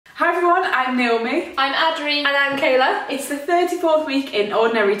Hi everyone, I'm Naomi. I'm Adri. And I'm Kayla. It's the 34th week in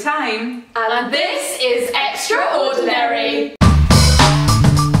Ordinary Time. And this is Extra-Ordinary.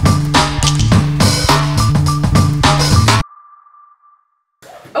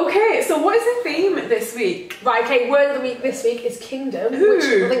 Okay, so what is the theme this week? Right, okay, word of the week this week is kingdom, which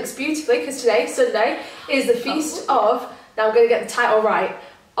links beautifully because today, Sunday, is the feast of, now I'm going to get the title right,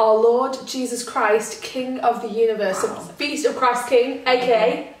 our Lord Jesus Christ, King of the Universe. So, Feast of Christ King,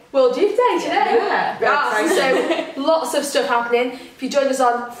 aka World Youth Day today. So lots of stuff happening. If you joined us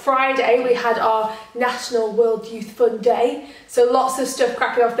on Friday, we had our National World Youth Fun Day. So lots of stuff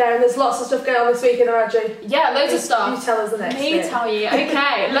cracking off there, and there's lots of stuff going on this week in our Adri. Yeah, loads of stuff. You tell us the next Me tell you.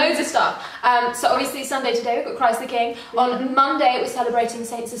 Okay, loads of stuff. So obviously Sunday today we've got Christ the King. On Monday we're celebrating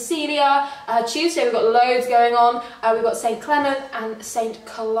Saint Cecilia. Tuesday we've got loads going on. We've got Saint Clement and Saint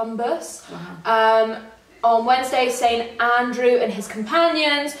Columbus. On Wednesday, St. Andrew and his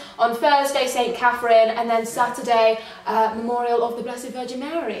companions. On Thursday, St. Catherine. And then Saturday, Memorial of the Blessed Virgin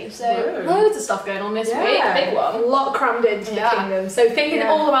Mary. So loads of stuff going on this week. Big one. A lot crammed into the kingdom. So thinking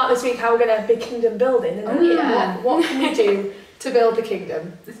all about this week how we're going to be kingdom building. And what can we do to build the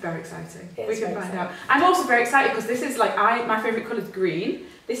kingdom? It's very exciting. We can find out. I'm also very excited because this is like, my favourite colour is green.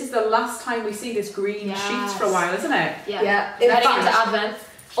 This is the last time we see this green sheet for a while, isn't it? Yeah. Heading into Advent.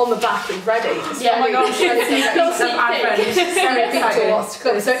 On the back is ready. Oh my gosh, So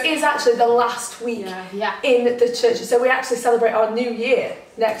it is actually the last week in the church. So we actually celebrate our new year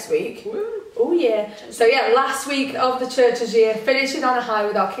next week. Oh yeah. So yeah, last week of the church's year, finishing on a high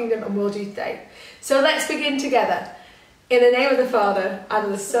with our Kingdom and World Youth Day. So let's begin together. In the name of the Father, and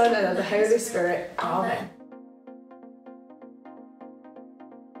of the Son, and of the Holy Spirit. Amen.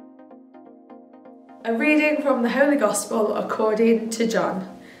 A reading from the Holy Gospel according to John.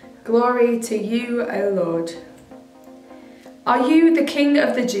 Glory to you, O Lord. Are you the King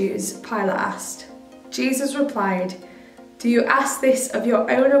of the Jews? Pilate asked. Jesus replied, do you ask this of your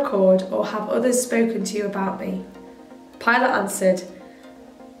own accord, or have others spoken to you about me? Pilate answered,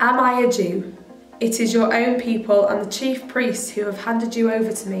 am I a Jew? It is your own people and the chief priests who have handed you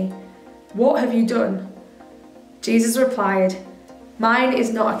over to me. What have you done? Jesus replied, mine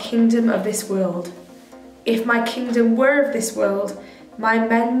is not a kingdom of this world. If my kingdom were of this world, my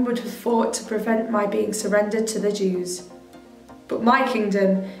men would have fought to prevent my being surrendered to the Jews. But my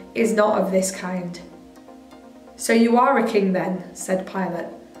kingdom is not of this kind. So you are a king then, said Pilate.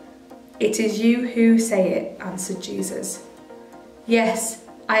 It is you who say it, answered Jesus. Yes,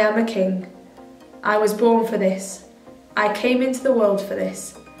 I am a king. I was born for this. I came into the world for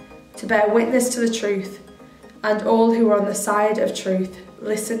this, to bear witness to the truth, and all who are on the side of truth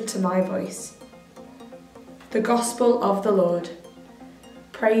listen to my voice. The Gospel of the Lord.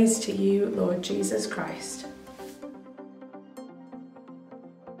 Praise to you, Lord Jesus Christ.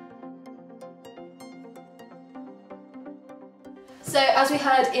 So as we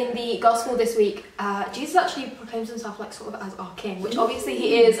heard in the Gospel this week, Jesus actually proclaims himself like sort of as our King, which obviously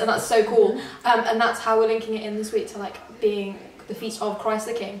he is, and that's so cool. And that's how we're linking it in this week to like being the feast of Christ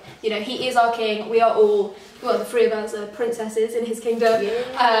the King. You know, he is our King. We are all, well, the three of us are princesses in his kingdom.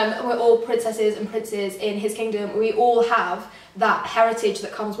 We're all princesses and princes in his kingdom. We all have that heritage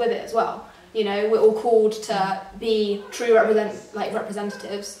that comes with it as well. You know, we're all called to be true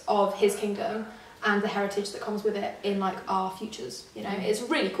representatives of his kingdom and the heritage that comes with it in like our futures. You know, it's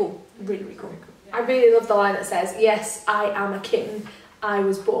really cool, really cool. I really love the line that says, yes, I am a king. I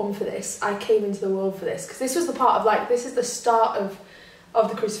was born for this. I came into the world for this. Because this was the part of like, this is the start of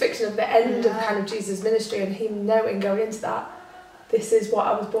the crucifixion, of the end of kind of Jesus' ministry, and him knowing going into that, this is what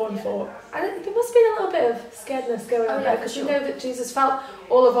I was born for. And there must have been a little bit of scaredness going on there, because we know that Jesus felt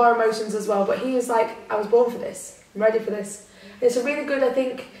all of our emotions as well, but he was like, I was born for this. I'm ready for this. And it's a really good, I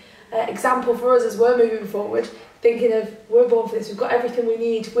think, example for us as we're moving forward, thinking of, we're born for this. We've got everything we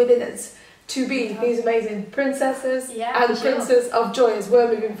need within us to be these amazing princesses and princes of joy as we're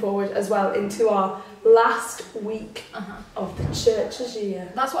moving forward as well into our last week of the church's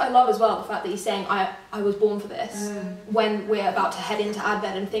year. That's what I love as well, the fact that he's saying I was born for this when we're about to head into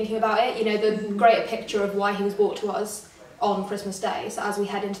Advent and thinking about it, you know, the greater picture of why he was brought to us on Christmas Day. So as we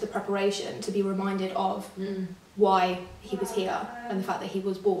head into the preparation, to be reminded of why he was here and the fact that he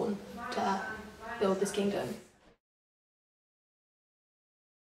was born to build this kingdom.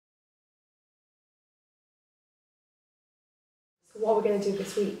 What we're going to do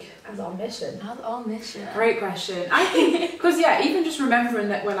this week as our mission? Great question. I think, because even just remembering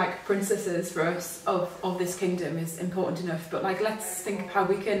that we're like princesses for us of this kingdom is important enough, but like let's think of how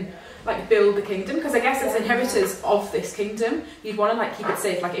we can like build the kingdom, because I guess as inheritors of this kingdom, you'd want to like keep it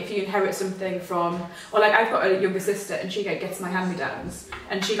safe. Like if you inherit something from, or like I've got a younger sister and she gets my hand-me-downs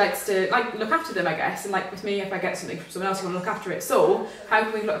and she likes to like look after them, I guess, and like with me, if I get something from someone else, you want to look after it. So how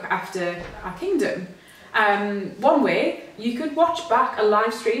can we look after our kingdom? One way, you could watch back a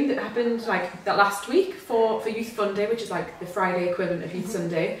live stream that happened like that last week for Youth Fun Day, which is like the Friday equivalent of Youth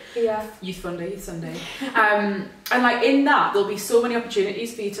Sunday. Yeah. Youth Fun Day, Youth Sunday. And like in that, there'll be so many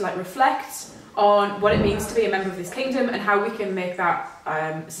opportunities for you to like reflect on what it means to be a member of this kingdom and how we can make that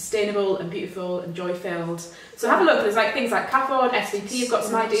sustainable and beautiful and joy-filled. So have a look. There's like things like CAFO and SVP have got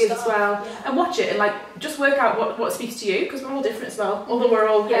some ideas as well, and watch it and like just work out what speaks to you, because we're all different as well. Although we're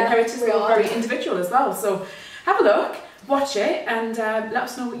all inheritors, we're all very individual as well. So have a look, watch it, and let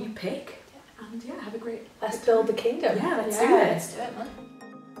us know what you pick. And have a great. Let's build the kingdom. Yeah, let's do it. Let's do it, man.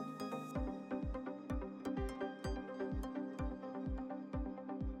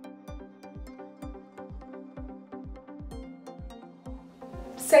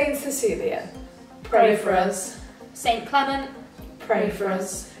 Saint Cecilia, pray for us. Saint Clement, Pray for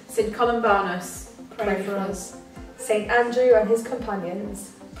us. St. Columbanus, Pray for us. Saint Andrew and his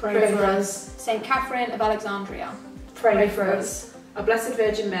companions, pray for us. Saint Catherine of Alexandria, Pray for us. our Blessed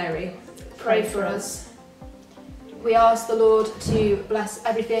Virgin Mary, Pray for us. We ask the Lord to bless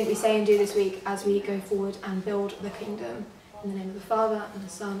everything we say and do this week as we go forward and build the kingdom. In the name of the Father, and the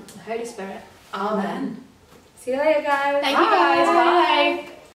Son, and the Holy Spirit. Amen. See you later, guys. Thank you guys. Bye.